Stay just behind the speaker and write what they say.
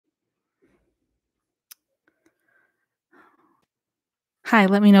Hi,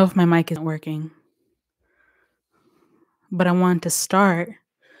 let me know if my mic isn't working. But I want to start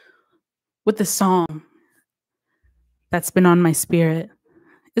with the song that's been on my spirit.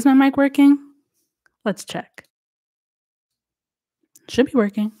 Is my mic working? Let's check. Should be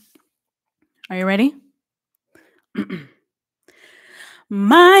working. Are you ready?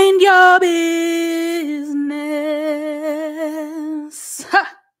 Mind your business.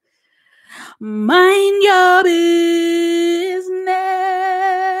 Ha! Mind your business.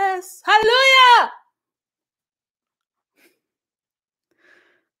 Hallelujah!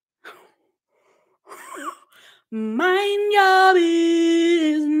 Mind your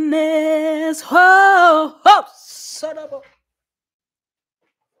business. Ho, ho, son of a...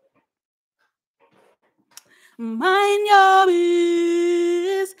 Mind your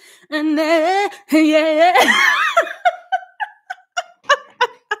business. Yeah.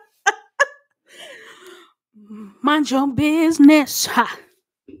 Mind your business. Ha.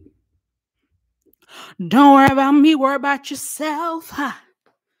 Don't worry about me, worry about yourself. Ha.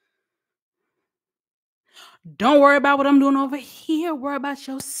 Don't worry about what I'm doing over here, worry about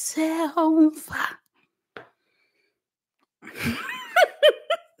yourself.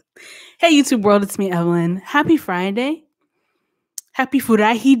 Hey, YouTube world, it's me, Evelyn. Happy Friday. Happy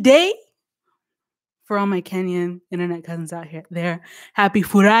Furahi Day. For all my Kenyan internet cousins out here there. Happy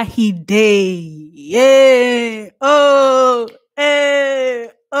Furahi Day. Yay. Oh. Hey.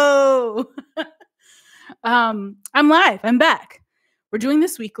 Oh. I'm live. I'm back. We're doing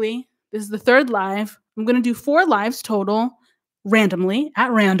this weekly. This is the third live. I'm going to do 4 lives total randomly at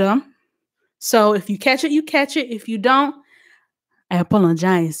random. So if you catch it, you catch it. If you don't, I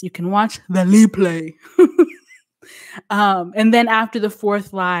apologize. You can watch the replay. And then after the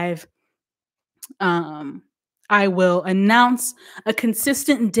 4th live, I will announce a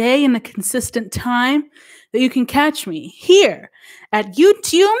consistent day and a consistent time that you can catch me here at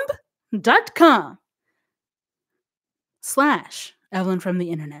youtube.com/Evelyn from the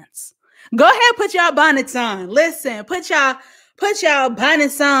internets. Go ahead, put y'all bonnets on. Listen, put y'all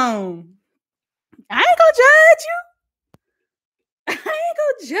bonnets on. I ain't gonna judge you. I ain't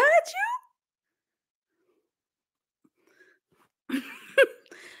gonna judge you.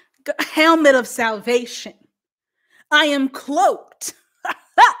 Helmet of salvation. I am cloaked.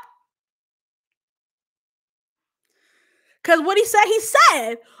 Because what he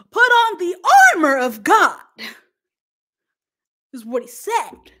said, put on the armor of God. Is what he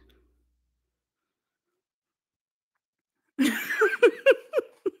said. That's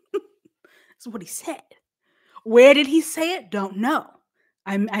what he said. Where did he say it? Don't know.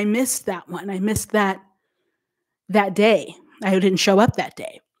 I missed that one. I missed that day. I didn't show up that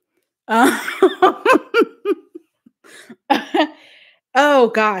day. Oh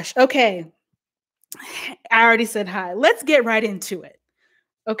gosh. Okay. I already said hi. Let's get right into it.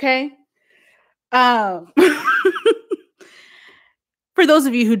 Okay. For those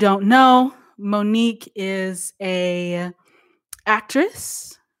of you who don't know, Mo'Nique is a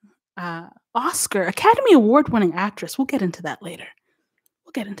actress, Oscar, Academy Award winning actress. We'll get into that later.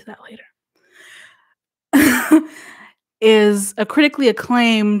 Is a critically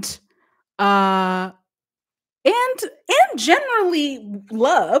acclaimed and generally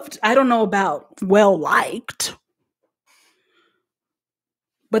loved. I don't know about well liked,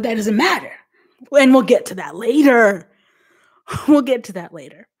 but that doesn't matter. And we'll get to that later.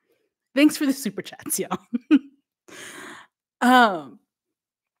 Thanks for the super chats, y'all.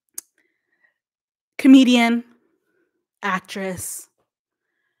 Comedian, actress.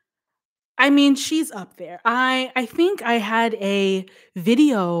 I mean, she's up there. I think I had a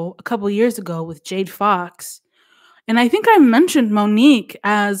video a couple years ago with Jade Fox, and I think I mentioned Mo'Nique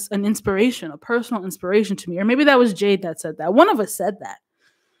as an inspiration, a personal inspiration to me. Or maybe that was Jade that said that. One of us said that.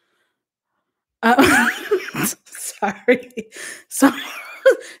 Sorry.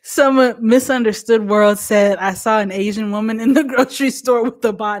 Some misunderstood world said I saw an Asian woman in the grocery store with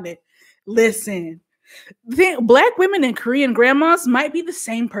a bonnet. Listen, Black women and Korean grandmas might be the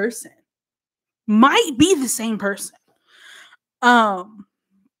same person.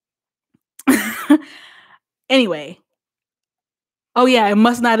 Anyway. Oh yeah, it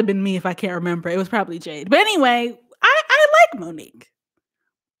must not have been me if I can't remember. It was probably Jade. But anyway, I like Mo'Nique.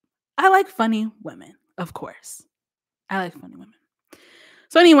 I like funny women, of course.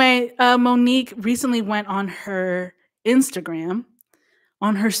 So anyway, Mo'Nique recently went on her Instagram,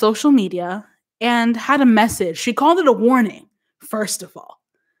 on her social media, and had a message. She called it a warning, first of all.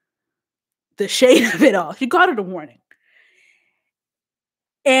 The shade of it all. She called it a warning.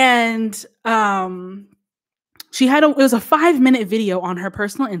 And it was a 5-minute video on her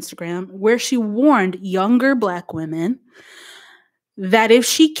personal Instagram where she warned younger Black women that if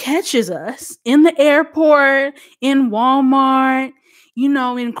she catches us in the airport, in Walmart,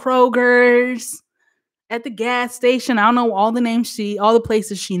 in Kroger's, at the gas station, I don't know all the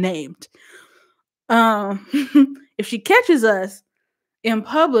places she named. If she catches us in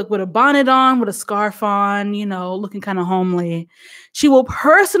public with a bonnet on, with a scarf on, looking kind of homely, she will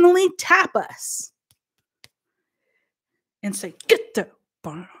personally tap us and say, "Get the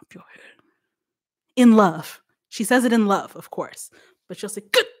bonnet off your head." In love. She says it in love, of course, but she'll say,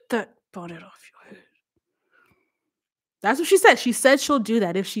 "Get that bonnet off your head." That's what she said. She said she'll do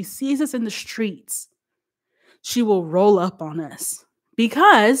that. If she sees us in the streets, she will roll up on us,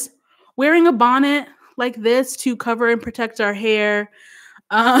 because wearing a bonnet like this to cover and protect our hair,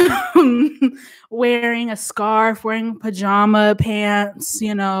 wearing a scarf, wearing pajama pants,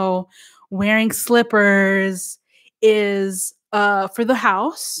 wearing slippers is for the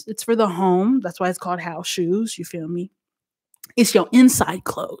house. It's for the home. That's why it's called house shoes. You feel me? It's your inside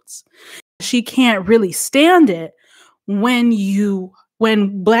clothes. She can't really stand it when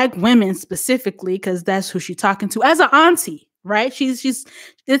Black women specifically, because that's who she's talking to as an auntie, right? This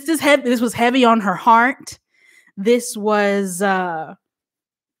was heavy on her heart. This was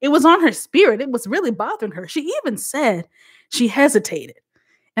it was on her spirit. It was really bothering her. She even said she hesitated.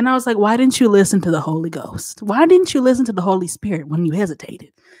 And I was like, why didn't you listen to the Holy Ghost? Why didn't you listen to the Holy Spirit when you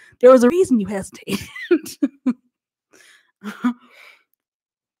hesitated? There was a reason you hesitated.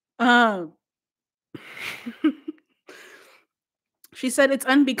 She said it's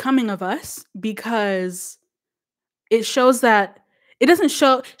unbecoming of us because it shows that it doesn't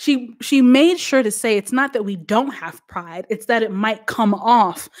show. She made sure to say it's not that we don't have pride. It's that it might come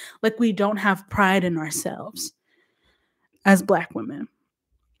off like we don't have pride in ourselves as Black women.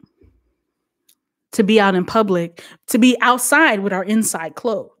 To be out in public, to be outside with our inside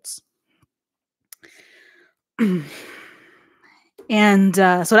clothes. And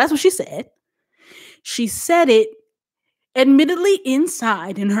so that's what she said. She said it admittedly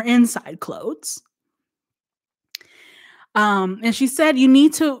inside, in her inside clothes. And she said we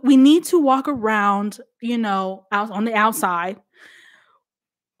need to walk around, out on the outside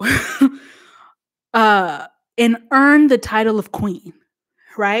and earn the title of queen,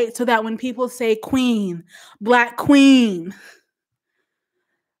 right? So that when people say queen, Black queen,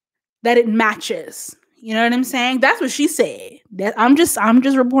 that it matches. You know what I'm saying? That's what she said. I'm just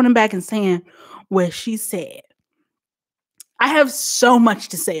reporting back and saying what she said. I have so much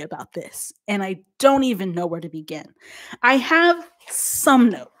to say about this, and I don't even know where to begin. I have some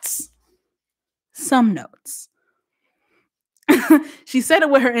notes. She said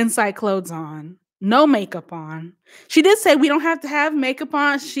it with her inside clothes on, no makeup on. She did say we don't have to have makeup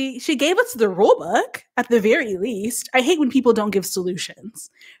on. She gave us the rule book at the very least. I hate when people don't give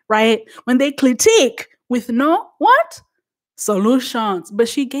solutions, right? When they critique with no what? Solutions. But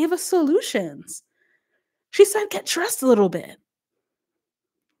she gave us solutions. She said, get dressed a little bit.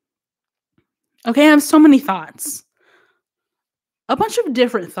 Okay, I have so many thoughts. A bunch of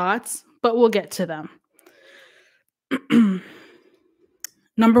different thoughts, but we'll get to them.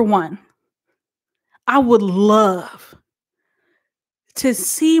 Number one, I would love to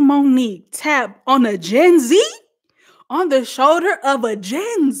see Mo'Nique tap on a Gen Z, on the shoulder of a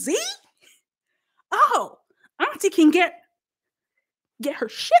Gen Z. Oh, Auntie can get her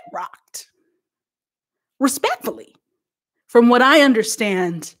shit rocked. Respectfully, from what I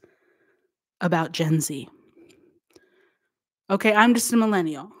understand about Gen Z. Okay, I'm just a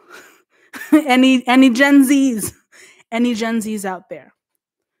millennial. Any Gen Zs out there?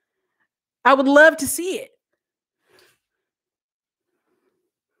 I would love to see it.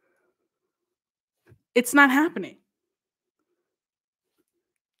 It's not happening.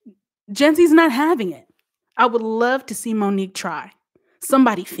 Gen Z's not having it. I would love to see Mo'Nique try.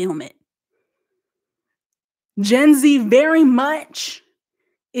 Somebody film it. Gen Z very much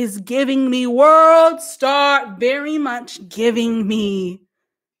is giving me world star, very much giving me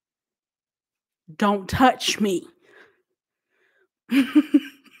don't touch me.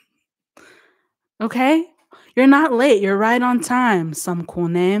 Okay? You're not late. You're right on time. Some cool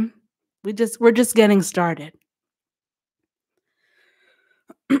name. We're just getting started.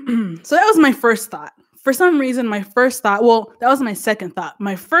 So that was my first thought. For some reason, that was my second thought.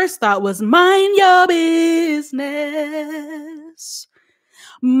 My first thought was mind your business.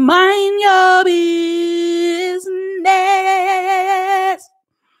 Mind your business.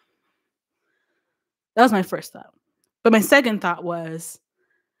 That was my first thought. But my second thought was,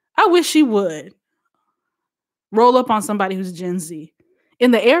 I wish she would roll up on somebody who's Gen Z in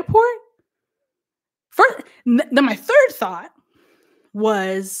the airport. Then my third thought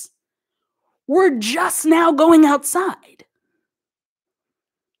was, we're just now going outside.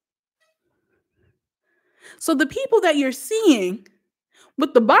 So the people that you're seeing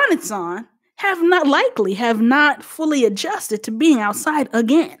with the bonnets on have not fully adjusted to being outside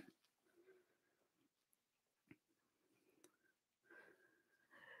again.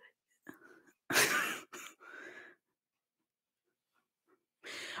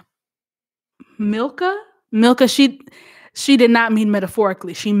 Milka, she did not mean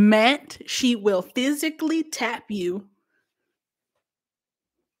metaphorically. She meant she will physically tap you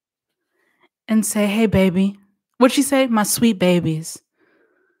and say, "Hey, baby." What'd she say? My sweet babies.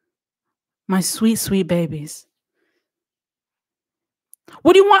 My sweet, sweet babies.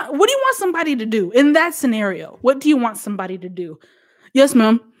 What do you want? What do you want somebody to do in that scenario? What do you want somebody to do? Yes,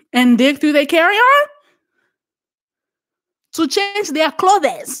 ma'am. And dig through their carry-on to change their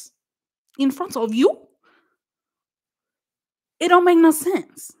clothes in front of you? It don't make no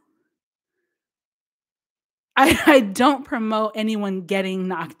sense. I don't promote anyone getting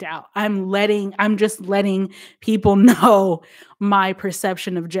knocked out. I'm just letting people know my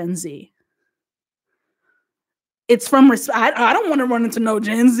perception of Gen Z. It's from respect. I don't want to run into no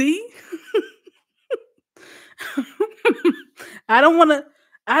Gen Z. I don't want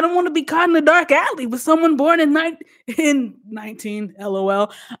to be caught in a dark alley with someone born in 19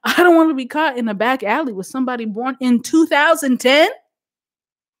 LOL. I don't want to be caught in a back alley with somebody born in 2010.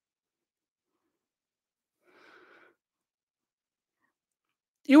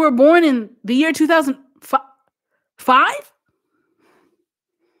 You were born in the year 2005?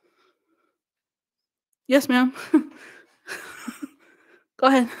 Yes, ma'am. Go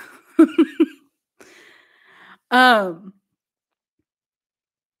ahead.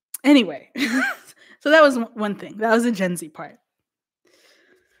 Anyway, so that was one thing. That was the Gen Z part.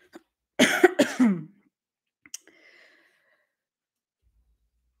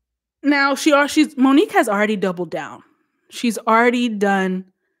 Now Mo'Nique has already doubled down. She's already done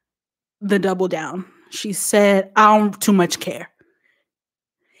the double down. She said, I don't too much care.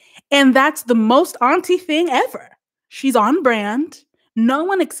 And that's the most auntie thing ever. She's on brand. No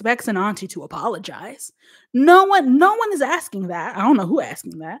one expects an auntie to apologize. No one is asking that. I don't know who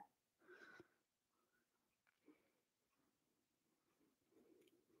asking that.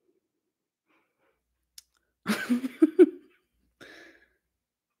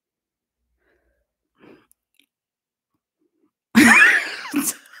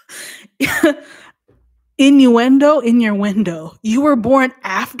 Innuendo in your window. You were born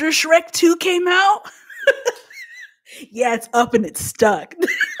after Shrek 2 came out? Yeah, it's up and it's stuck.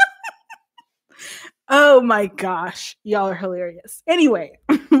 Oh my gosh. Y'all are hilarious. Anyway.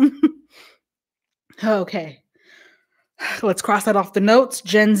 Okay. Let's cross that off the notes.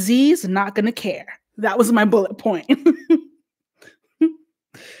 Gen Z's not going to care. That was my bullet point.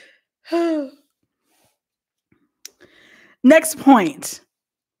 Next point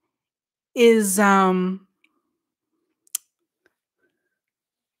is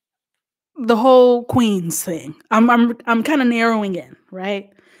the whole Queens thing. I'm kind of narrowing in,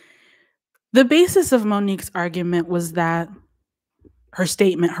 right? The basis of Mo'Nique's argument was that her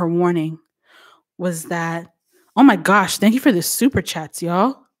statement, her warning, was that, oh my gosh, thank you for the super chats,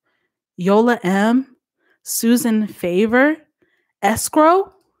 y'all. Yola M, Susan Favor,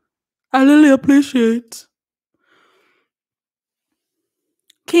 Escrow. I really appreciate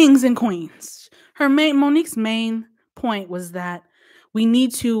kings and queens. Mo'Nique's main point was that we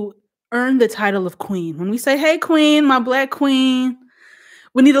need to earn the title of queen. When we say, hey, queen, my black queen,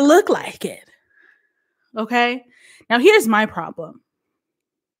 we need to look like it. Okay? Now, here's my problem.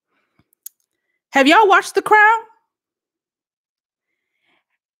 Have y'all watched The Crown?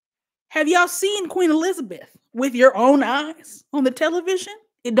 Have y'all seen Queen Elizabeth with your own eyes on the television?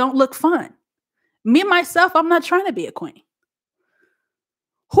 It don't look fun. Me, myself, I'm not trying to be a queen.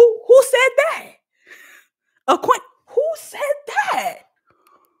 Who said that? A queen? Who said that?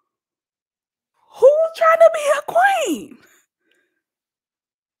 Who's trying to be a queen?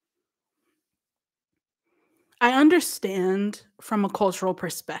 I understand from a cultural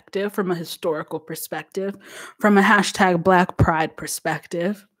perspective, from a historical perspective, from a hashtag Black Pride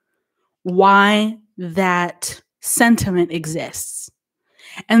perspective, why that sentiment exists.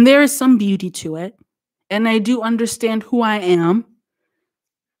 And there is some beauty to it. And I do understand who I am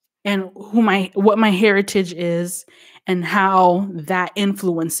and what my heritage is and how that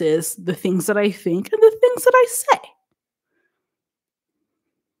influences the things that I think and the things that I say.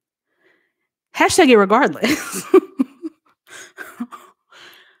 Hashtag it regardless.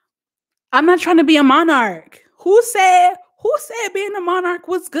 I'm not trying to be a monarch. Who said being a monarch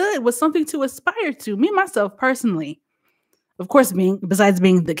was good, was something to aspire to? Me, myself, personally. Of course, besides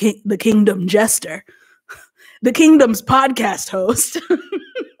being the kingdom jester, the kingdom's podcast host,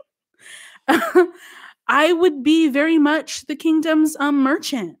 I would be very much the kingdom's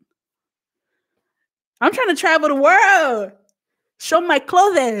merchant. I'm trying to travel the world. Show my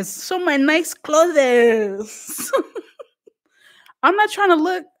clothes. Show my nice clothes. I'm not trying to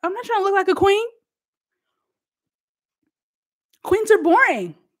look like a queen. Queens are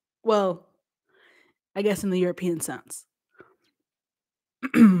boring. Well, I guess in the European sense.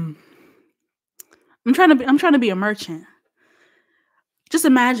 I'm trying to be a merchant. Just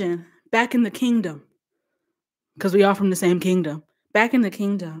imagine back in the kingdom, because we are from the same kingdom. Back in the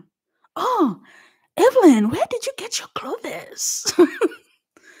kingdom. Oh, Evelyn, where did you get your clothes?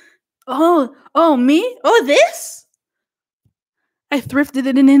 oh, me? Oh, this? I thrifted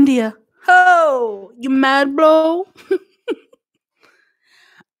it in India. Oh, you mad, bro?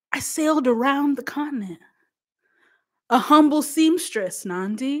 I sailed around the continent. A humble seamstress,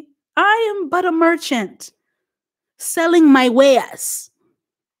 Nandi. I am but a merchant, selling my wares.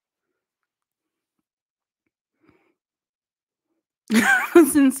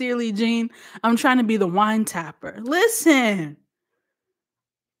 Sincerely, Jean, I'm trying to be the wine tapper. Listen,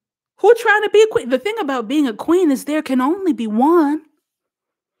 who trying to be a queen? The thing about being a queen is there can only be one.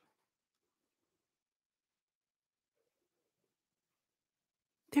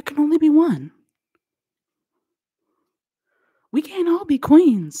 There can only be one. We can't all be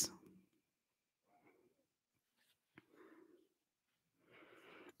queens.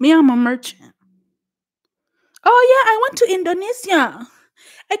 Me, I'm a merchant. Oh yeah, I went to Indonesia.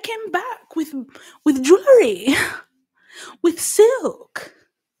 I came back with jewelry, with silk.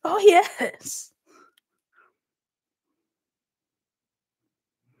 Oh yes.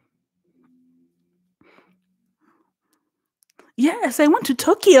 Yes, I went to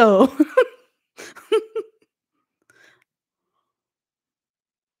Tokyo.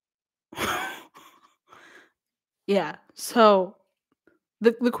 Yeah. So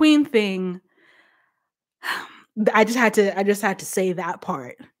the queen thing, I just had to say that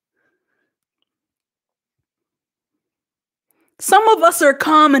part. Some of us are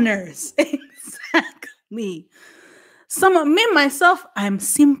commoners. Exactly. Some of me myself, I'm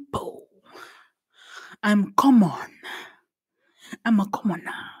simple. I'm common. I'm a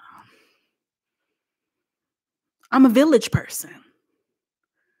commoner. I'm a village person.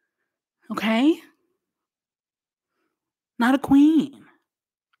 Okay? Not a queen.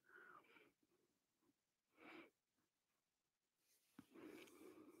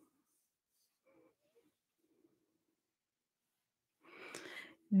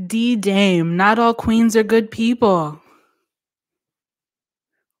 D-Dame, not all queens are good people.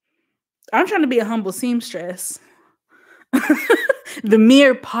 I'm trying to be a humble seamstress. The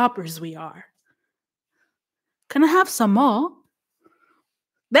mere paupers we are. Can I have some more?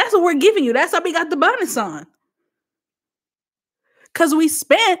 That's what we're giving you. That's how we got the bonus on. Because we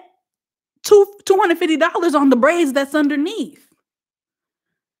spent $250 on the braids that's underneath.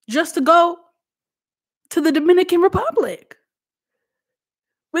 Just to go to the Dominican Republic.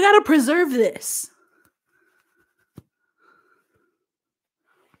 We got to preserve this.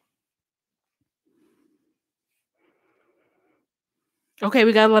 Okay,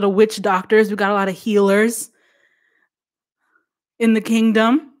 we got a lot of witch doctors. We got a lot of healers in the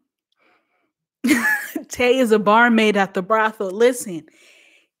kingdom. Tay is a barmaid at the brothel. Listen,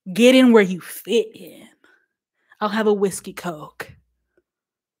 get in where you fit in. I'll have a whiskey Coke.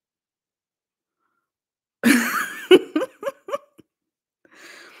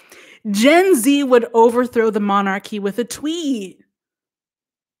 Gen Z would overthrow the monarchy with a tweet.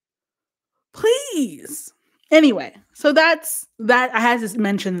 Please. Anyway, so that's that. I had to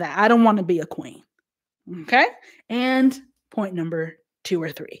mention that. I don't want to be a queen. Okay? And point number 2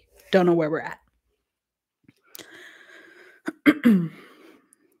 or 3. Don't know where we're at.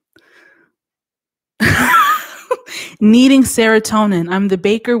 Needing serotonin. I'm the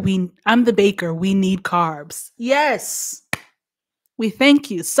baker. We need carbs. Yes. We thank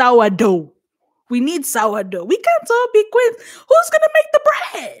you. Sourdough. We need sourdough. We can't all be queens. Who's gonna make the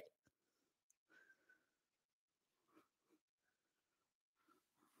bread?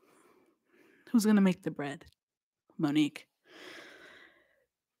 Who's gonna make the bread? Mo'Nique.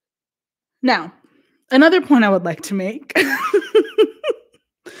 Now, another point I would like to make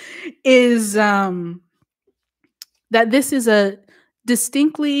is that this is a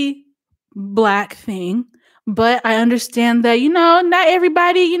distinctly Black thing, but I understand that, not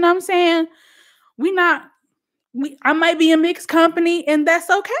everybody, you know what I'm saying? I might be a mixed company, and that's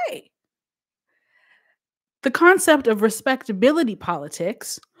okay. The concept of respectability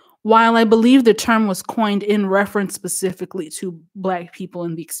politics, while I believe the term was coined in reference specifically to Black people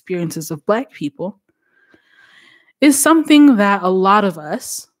and the experiences of Black people, is something that a lot of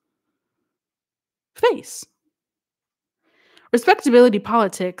us face. Respectability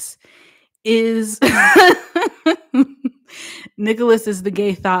politics is Nicholas is the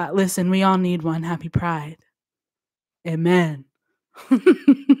gay thought. Listen, we all need one. Happy Pride. Amen. Who's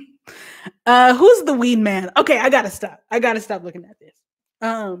the weed man? Okay, I gotta stop looking at this.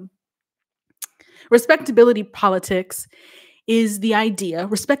 Respectability politics is the idea.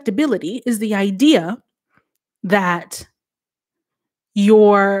 Respectability is the idea that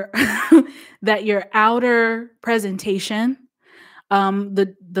your that your outer presentation,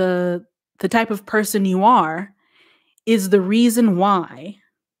 the type of person you are, is the reason why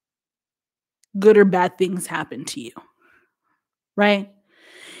good or bad things happen to you. Right?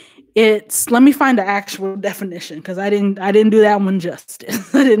 Let me find the actual definition because I didn't do that one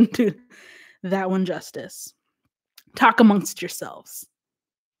justice. I didn't do that one justice. Talk amongst yourselves.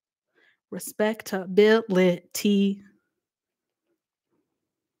 Respectability.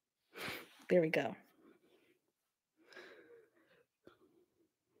 There we go.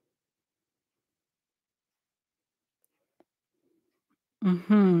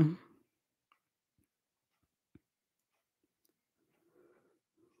 Mm-hmm.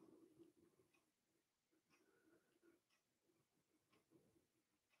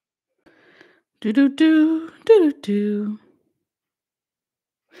 Do.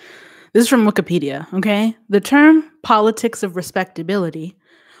 This is from Wikipedia, okay? The term politics of respectability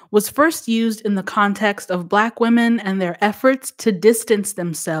was first used in the context of Black women and their efforts to distance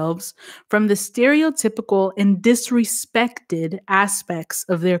themselves from the stereotypical and disrespected aspects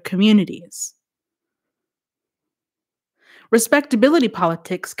of their communities. Respectability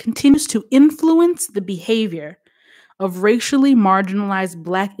politics continues to influence the behavior of racially marginalized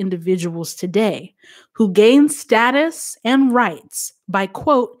Black individuals today who gain status and rights by,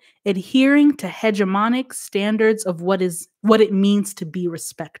 quote, adhering to hegemonic standards of what it means to be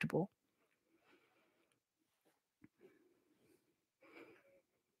respectable.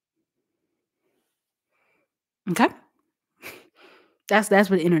 Okay? That's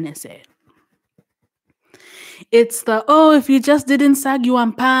what the internet said. It's if you just didn't sag you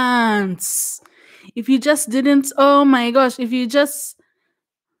on pants. If you just didn't, oh my gosh, if you just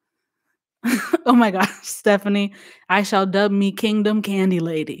oh my gosh, Stephanie, I shall dub me Kingdom Candy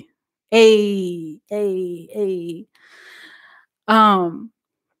Lady. Hey.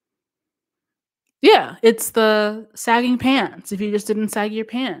 Yeah, it's the sagging pants. If you just didn't sag your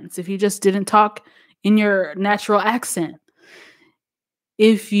pants, if you just didn't talk in your natural accent,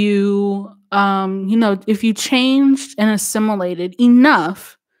 if you, if you changed and assimilated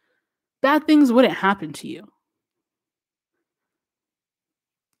enough, bad things wouldn't happen to you.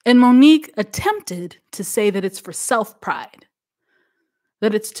 And Mo'Nique attempted to say that it's for self-pride,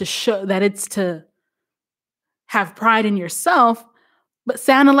 that it's to show, that it's to have pride in yourself, but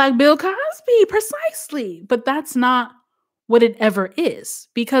sounded like Bill Cosby, precisely. But that's not what it ever is.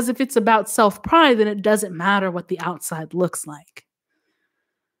 Because if it's about self-pride, then it doesn't matter what the outside looks like.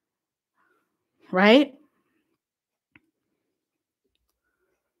 Right?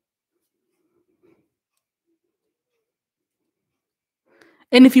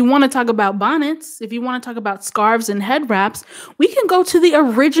 And if you want to talk about bonnets, if you want to talk about scarves and head wraps, we can go to the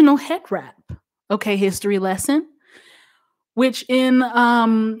original head wrap. Okay, history lesson. Which in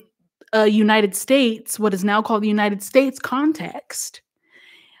United States, what is now called the United States context,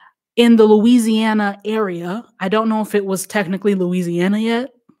 in the Louisiana area, I don't know if it was technically Louisiana yet,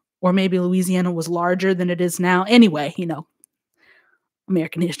 or maybe Louisiana was larger than it is now. Anyway,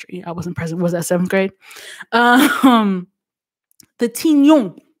 American history. I wasn't present. Was that 7th grade? The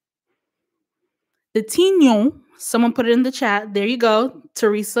tignon. The tignon, someone put it in the chat. There you go,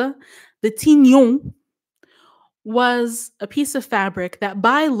 Teresa. The tignon was a piece of fabric that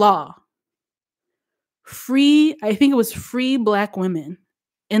by law, free Black women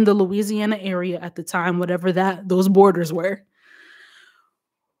in the Louisiana area at the time, whatever those borders were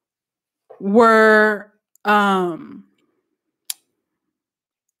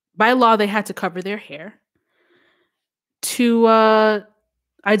by law, they had to cover their hair to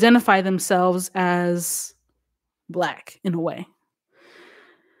identify themselves as Black in a way.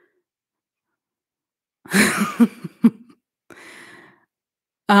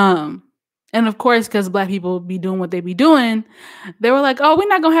 And of course, because Black people be doing what they be doing, they were like, oh, we're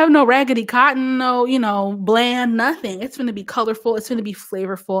not going to have no raggedy cotton, no, bland, nothing. It's going to be colorful. It's going to be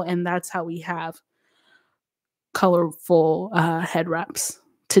flavorful. And that's how we have colorful head wraps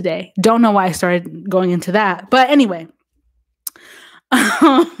today. Don't know why I started going into that. But anyway.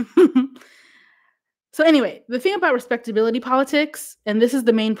 So anyway, the thing about respectability politics, and this is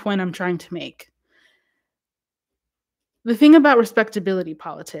the main point I'm trying to make. The thing about respectability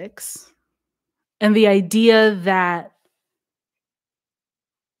politics And the idea that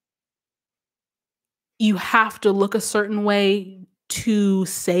you have to look a certain way to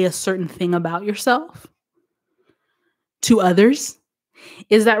say a certain thing about yourself to others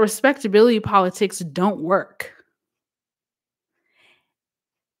is that respectability politics don't work.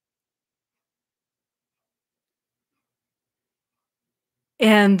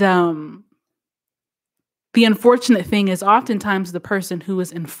 And the unfortunate thing is oftentimes the person who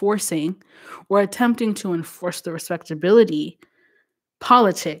is enforcing or attempting to enforce the respectability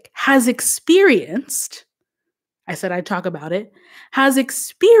politic has experienced, I said I'd talk about it, has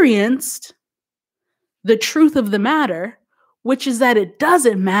experienced the truth of the matter, which is that it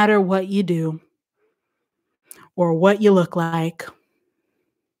doesn't matter what you do or what you look like.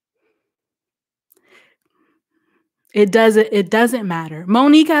 It doesn't matter.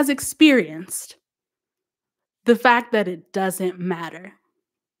 Mo'Nique has experienced the fact that it doesn't matter.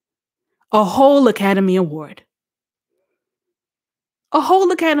 A whole Academy Award. A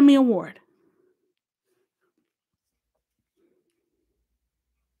whole Academy Award.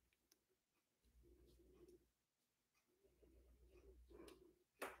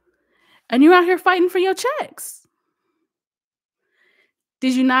 And you're out here fighting for your checks.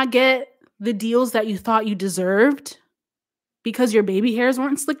 Did you not get the deals that you thought you deserved because your baby hairs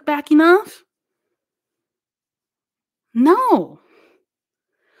weren't slicked back enough? No.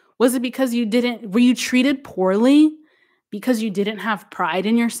 Was it because were you treated poorly because you didn't have pride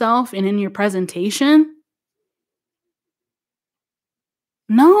in yourself and in your presentation?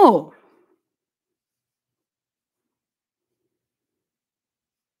 No.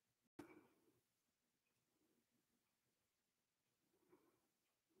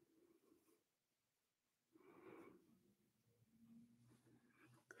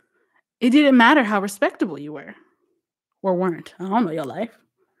 It didn't matter how respectable you were or weren't. I don't know your life.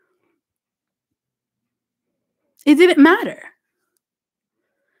 It didn't matter.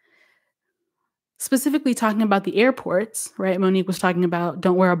 Specifically talking about the airports, right? Mo'Nique was talking about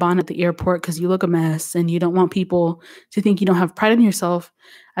don't wear a bonnet at the airport because you look a mess and you don't want people to think you don't have pride in yourself.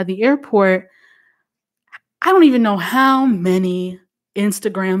 At the airport, I don't even know how many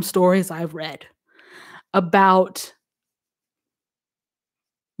Instagram stories I've read about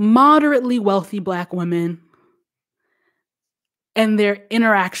moderately wealthy Black women and their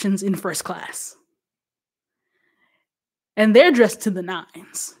interactions in first class. And they're dressed to the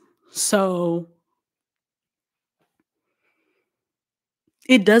nines. So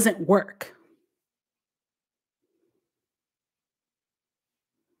it doesn't work.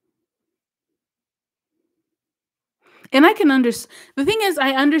 And I can understand. The thing is,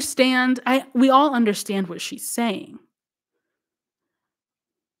 I understand. We all understand what she's saying.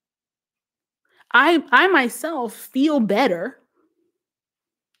 I myself feel better.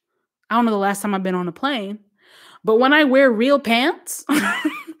 I don't know the last time I've been on a plane, but when I wear real pants,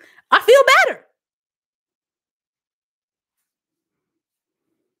 I feel better.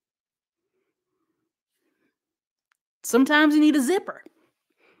 Sometimes you need a zipper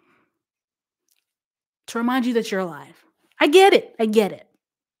to remind you that you're alive. I get it. I get it.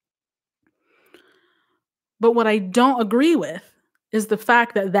 But what I don't agree with is the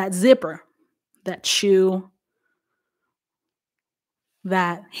fact that that zipper, that shoe,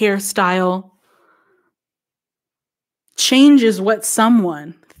 that hairstyle changes what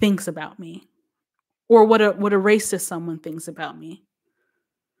someone thinks about me or what a racist someone thinks about me.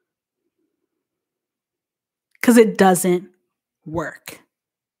 Because it doesn't work.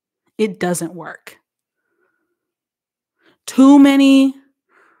 It doesn't work. Too many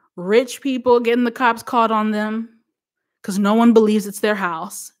rich people getting the cops called on them because no one believes it's their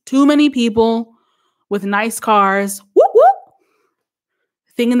house. Too many people with nice cars, whoop, whoop,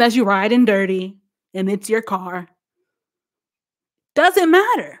 thinking that you riding dirty and it's your car. Doesn't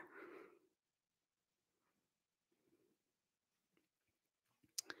matter.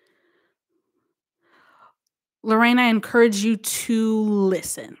 Lorraine, I encourage you to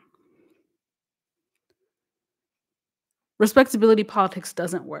listen. Respectability politics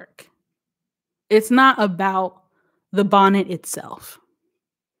doesn't work. It's not about the bonnet itself.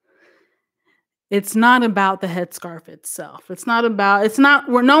 It's not about the headscarf itself.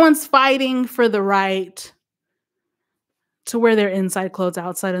 Where no one's fighting for the right to wear their inside clothes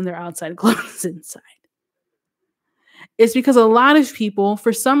outside and their outside clothes inside. It's because a lot of people,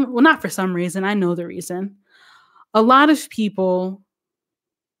 not for some reason, I know the reason. A lot of people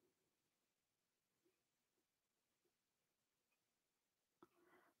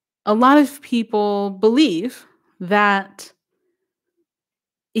believe that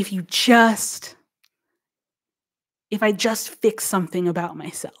if I just fix something about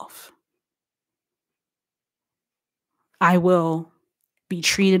myself, I will be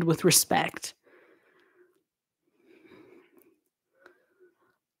treated with respect.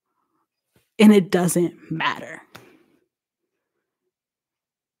 And it doesn't matter.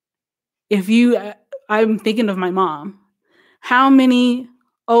 I'm thinking of my mom. How many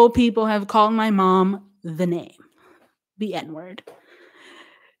old people have called my mom the name, the N-word?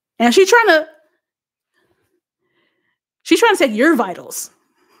 And she's trying to take your vitals,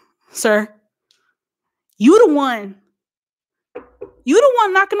 sir. You the one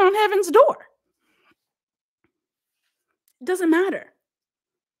knocking on heaven's door. It doesn't matter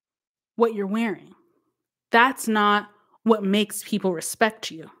what you're wearing. That's not what makes people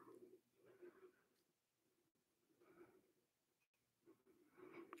respect you.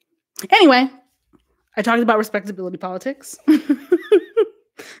 Anyway, I talked about respectability politics.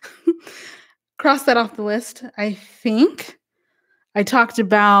 Cross that off the list. I think I talked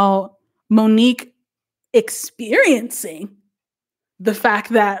about Mo'Nique experiencing the fact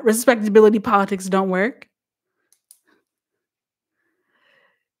that respectability politics don't work.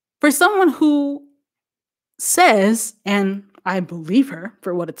 For someone who says, and I believe her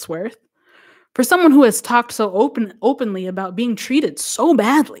for what it's worth, for someone who has talked so openly about being treated so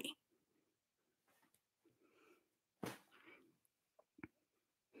badly,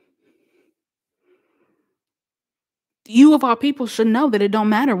 you of all people should know that it don't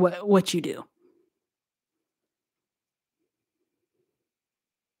matter what you do.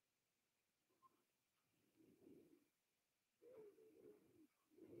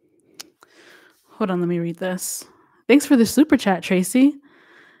 Hold on, let me read this. Thanks for the super chat, Tracy.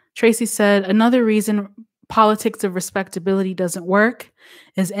 Tracy said, another reason politics of respectability doesn't work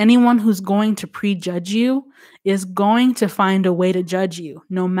is anyone who's going to prejudge you is going to find a way to judge you,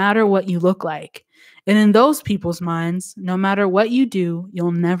 no matter what you look like. And in those people's minds, no matter what you do,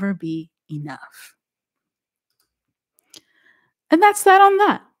 you'll never be enough. And that's that on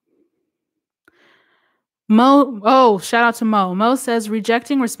that. Mo, shout out to Mo. Mo says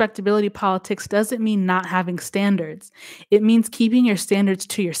rejecting respectability politics doesn't mean not having standards. It means keeping your standards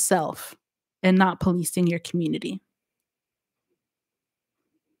to yourself and not policing your community.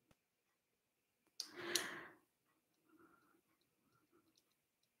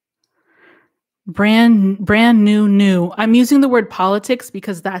 Brand new. I'm using the word politics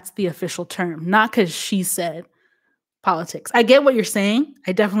because that's the official term, not because she said politics. I get what you're saying.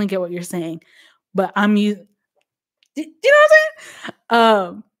 I definitely get what you're saying. But I'm using, do you know what I'm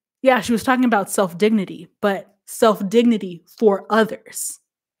saying? Yeah, she was talking about self-dignity, but self-dignity for others.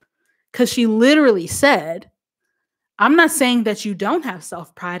 Because she literally said, I'm not saying that you don't have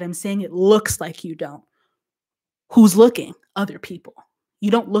self-pride. I'm saying it looks like you don't. Who's looking? Other people.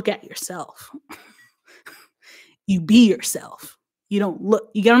 You don't look at yourself. You be yourself. You don't look.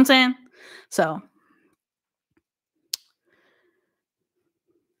 You get what I'm saying? So.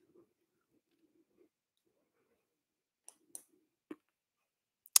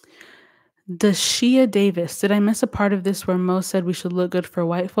 Dashia Davis, did I miss a part of this where Mo said we should look good for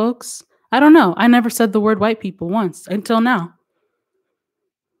white folks? I don't know. I never said the word white people once until now.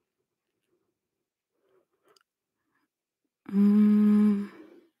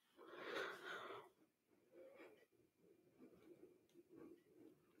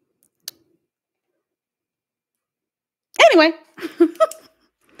 Anyway,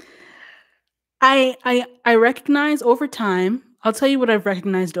 I recognize over time. I'll tell you what I've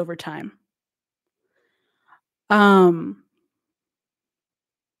recognized over time.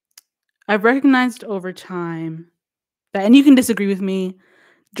 I've recognized over time that, and you can disagree with me,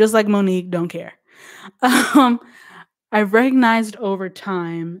 just like Mo'Nique, don't care. I've recognized over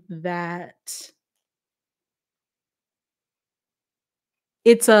time that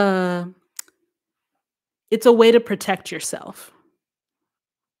it's a way to protect yourself,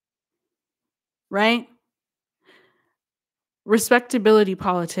 right? Respectability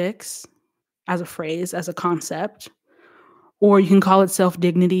politics as a phrase, as a concept, or you can call it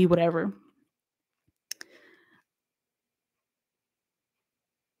self-dignity, whatever.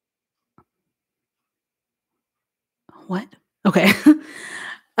 What? Okay.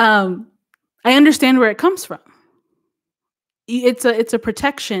 I understand where it comes from. It's a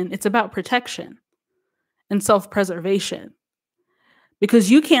protection. It's about protection and self-preservation.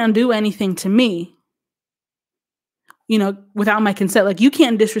 Because you can't do anything to me, without my consent. Like, you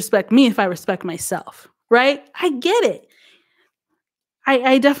can't disrespect me if I respect myself, right? I get it.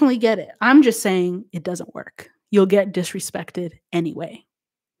 I definitely get it. I'm just saying it doesn't work. You'll get disrespected anyway.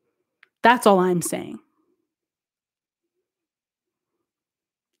 That's all I'm saying.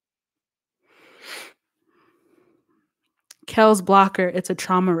 Kel's blocker, it's a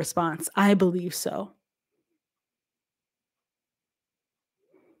trauma response. I believe so.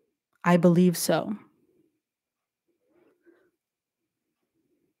 I believe so.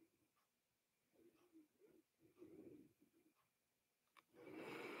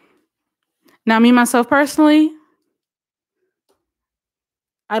 Now, me, myself, personally,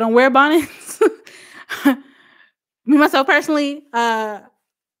 I don't wear bonnets. Me, myself, personally, I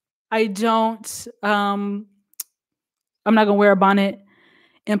don't, I'm not going to wear a bonnet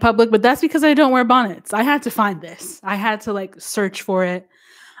in public, but that's because I don't wear bonnets. I had to find this. I had to like search for it.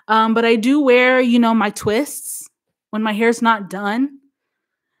 But I do wear, my twists when my hair's not done.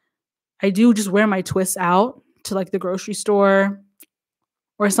 I do just wear my twists out to like the grocery store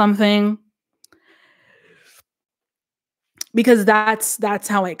or something because that's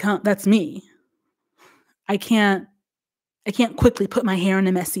how I come. That's me. I can't quickly put my hair in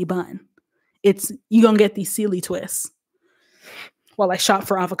a messy bun. It's you gonna get these silly twists while I shop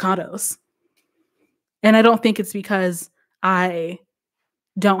for avocados. And I don't think it's because I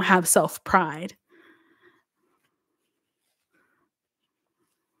don't have self pride.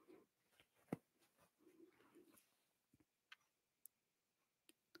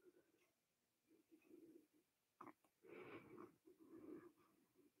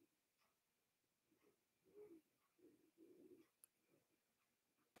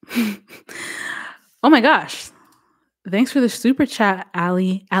 Oh my gosh. Thanks for the super chat,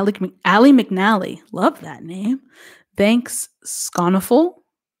 Allie McNally. Love that name. Thanks, Sconiful.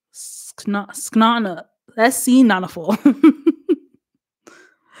 Sknana. SC Noniful.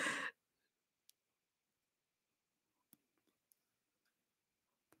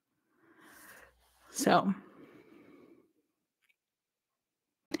 So,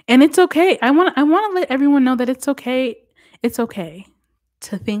 and it's okay. I want to let everyone know that it's okay. It's okay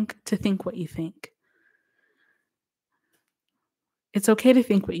to think what you think. It's okay to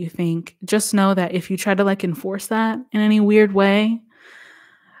think what you think. Just know that if you try to like enforce that in any weird way,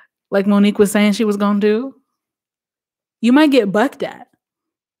 like Mo'Nique was saying she was going to do, you might get bucked at.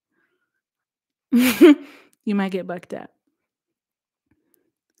 You might get bucked at.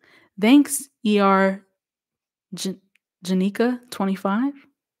 Thanks, ER Janika 25.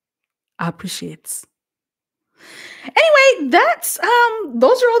 I appreciate. Anyway, that's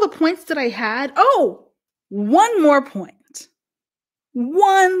those are all the points that I had. Oh, one more point.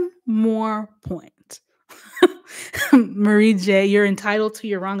 One more point. Marie J, you're entitled to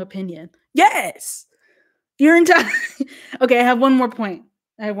your wrong opinion. Yes. You're entitled. Okay, I have one more point.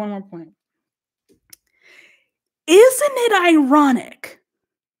 Isn't it ironic?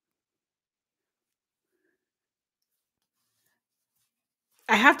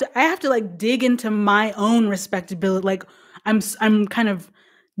 I have to like dig into my own respectability. Like I'm kind of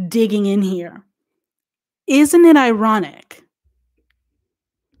digging in here. Isn't it ironic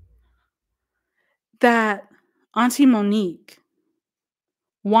that Auntie Mo'Nique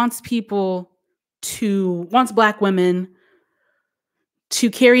wants Black women to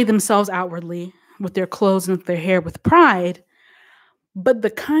carry themselves outwardly with their clothes and their hair with pride, but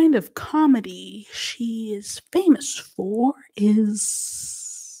the kind of comedy she is famous for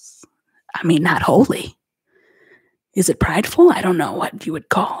is, not holy. Is it prideful? I don't know what you would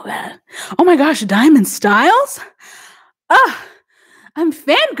call that. Oh my gosh, Diamond Styles? Ah, I'm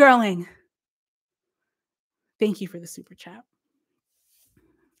fangirling. Thank you for the super chat.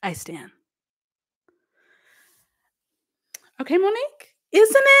 I stand. Okay, Mo'Nique,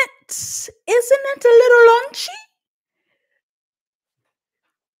 isn't it a little launchy?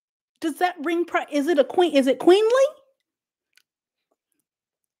 Does that bring pride? Is it queenly?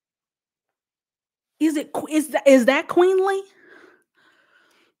 Is that queenly?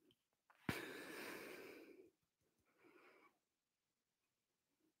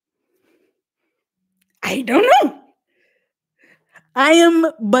 I don't know. I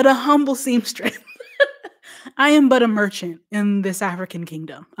am but a humble seamstress. I am but a merchant in this African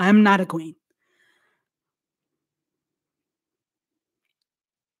kingdom. I am not a queen.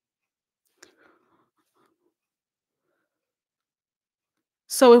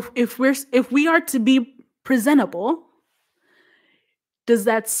 So if we are to be presentable, does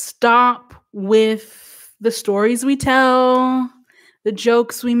that stop with the stories we tell, the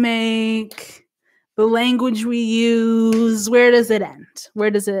jokes we make, the language we use? Where does it end? Where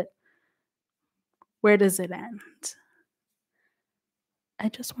does it end? I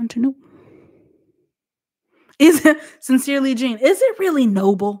just want to know. Is it sincerely, Jean? Is it really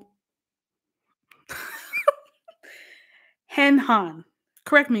noble? Hen Han.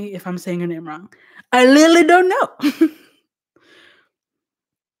 Correct me if I'm saying your name wrong. I literally don't know.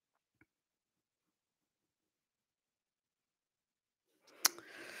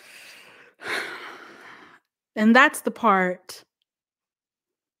 And that's the part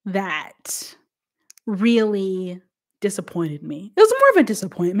that really disappointed me. It was more of a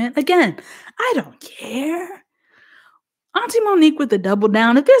disappointment. Again, I don't care. Auntie Mo'Nique with the double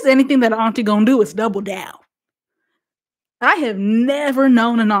down. If there's anything that auntie gonna do, it's double down. I have never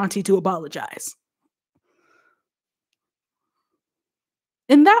known an auntie to apologize.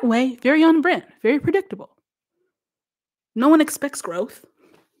 In that way, very on brand, very predictable. No one expects growth.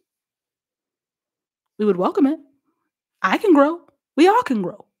 We would welcome it. I can grow. We all can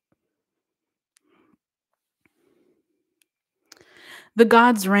grow. The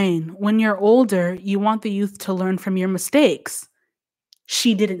gods reign. When you're older, you want the youth to learn from your mistakes.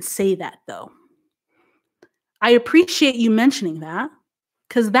 She didn't say that, though. I appreciate you mentioning that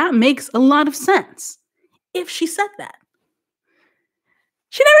because that makes a lot of sense if she said that.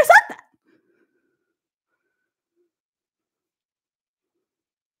 She never said that.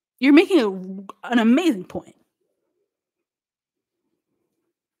 You're making an amazing point.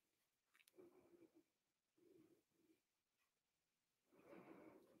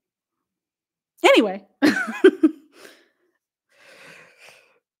 Anyway.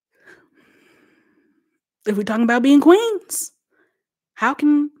 If we're talking about being queens, how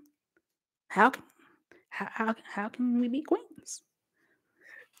can we be queens?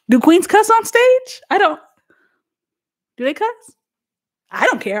 Do queens cuss on stage? Do they cuss? I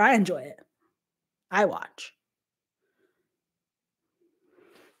don't care. I enjoy it. I watch.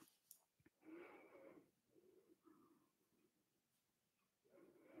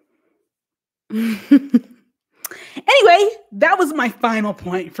 Anyway, that was my final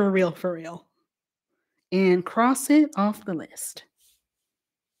point for real. And cross it off the list.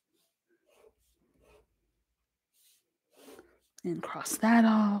 And cross that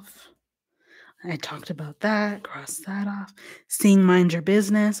off. I talked about that. Cross that off. Seeing Mind Your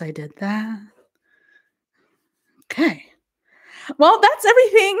Business. I did that. Okay. Well, that's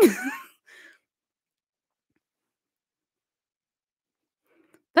everything.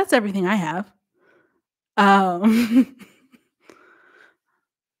 That's everything I have.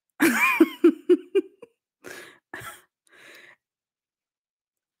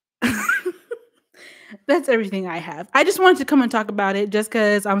 That's everything I have. I just wanted to come and talk about it just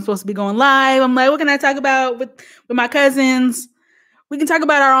because I'm supposed to be going live. I'm like, what can I talk about with my cousins? We can talk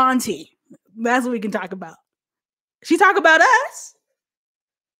about our auntie. That's what we can talk about. She talk about us.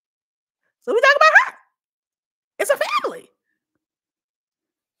 So we talk about her. It's a family.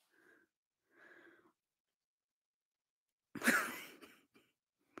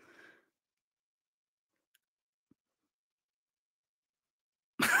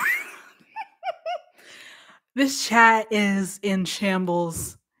 This chat is in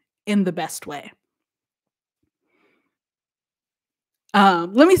shambles in the best way. Let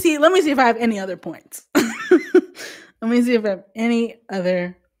me see if I have any other points. Let me see if I have any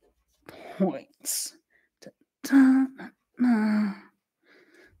other points.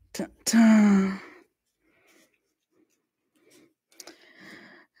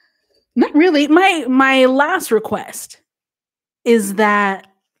 Not really. My last request is that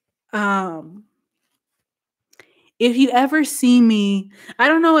if you ever see me, I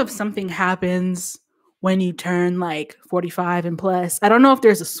don't know if something happens when you turn like 45 and plus. I don't know if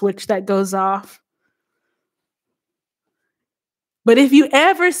there's a switch that goes off. But if you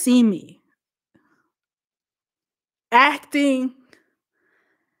ever see me acting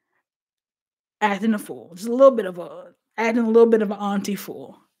a fool, just acting a little bit of an auntie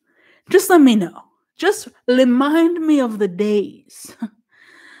fool, just let me know. Just remind me of the days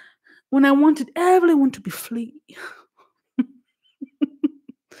when I wanted everyone to be free.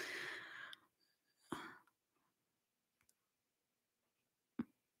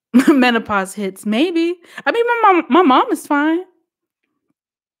 Menopause hits, maybe. I mean, my mom is fine.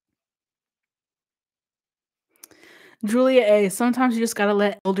 Julia A, sometimes you just gotta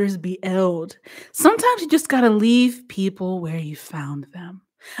let elders be eld. Sometimes you just gotta leave people where you found them.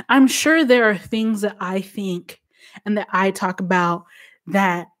 I'm sure there are things that I think and that I talk about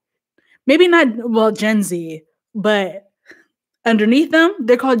that maybe not, well, Gen Z, but underneath them,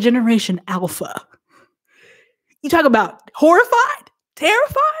 they're called Generation Alpha. You talk about horrified,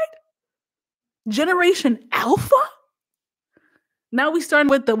 terrified, Generation Alpha? Now we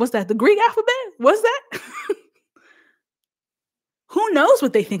starting with the Greek alphabet? What's that? Who knows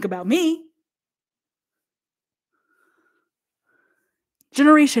what they think about me?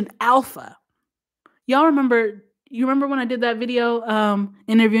 Generation Alpha. Y'all remember, you remember when I did that video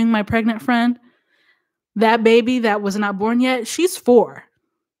interviewing my pregnant friend? That baby that was not born yet, she's 4.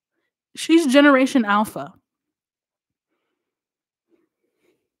 She's Generation Alpha.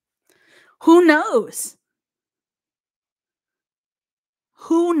 Who knows?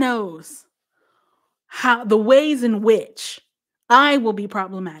 Who knows how the ways in which I will be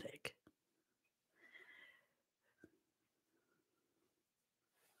problematic?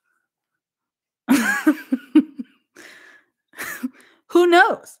 Who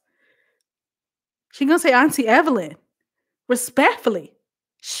knows? She gonna say, Auntie Evelyn, respectfully,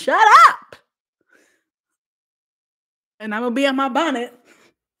 shut up. And I'm gonna be on my bonnet,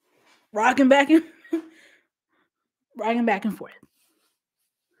 rocking back and forth.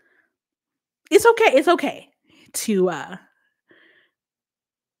 It's okay. It's okay to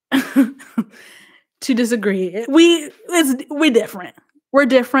to disagree. We're different. We're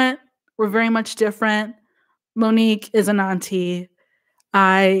different. We're very much different. Mo'Nique is an auntie.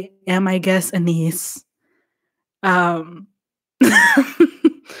 I am, I guess, a niece.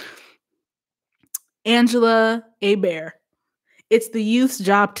 Angela, a bear. It's the youth's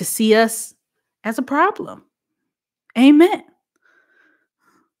job to see us as a problem. Amen.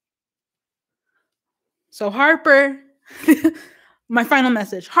 So Harper, my final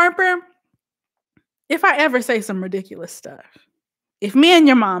message. Harper, if I ever say some ridiculous stuff, if me and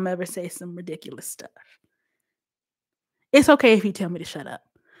your mom ever say some ridiculous stuff, it's okay if you tell me to shut up.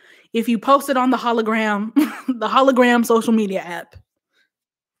 If you post it on the hologram social media app,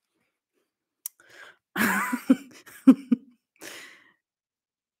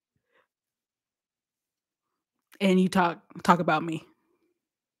 and you talk about me,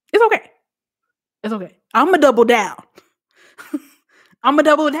 it's okay. It's okay. I'm gonna double down.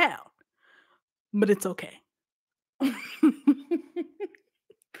 But it's okay.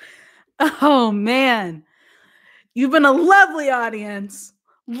 Oh man, you've been a lovely audience.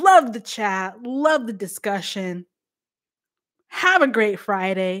 Love the chat. Love the discussion. Have a great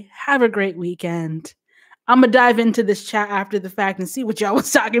Friday. Have a great weekend. I'm going to dive into this chat after the fact and see what y'all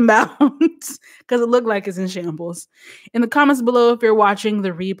was talking about because it looked like it's in shambles. In the comments below, if you're watching the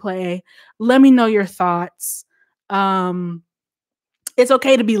replay, let me know your thoughts. It's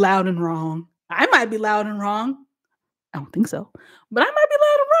okay to be loud and wrong. I might be loud and wrong. I don't think so, but I might be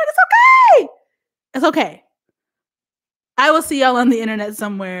loud and wrong. It's okay. It's okay. I will see y'all on the internet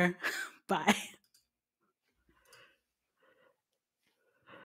somewhere. Bye.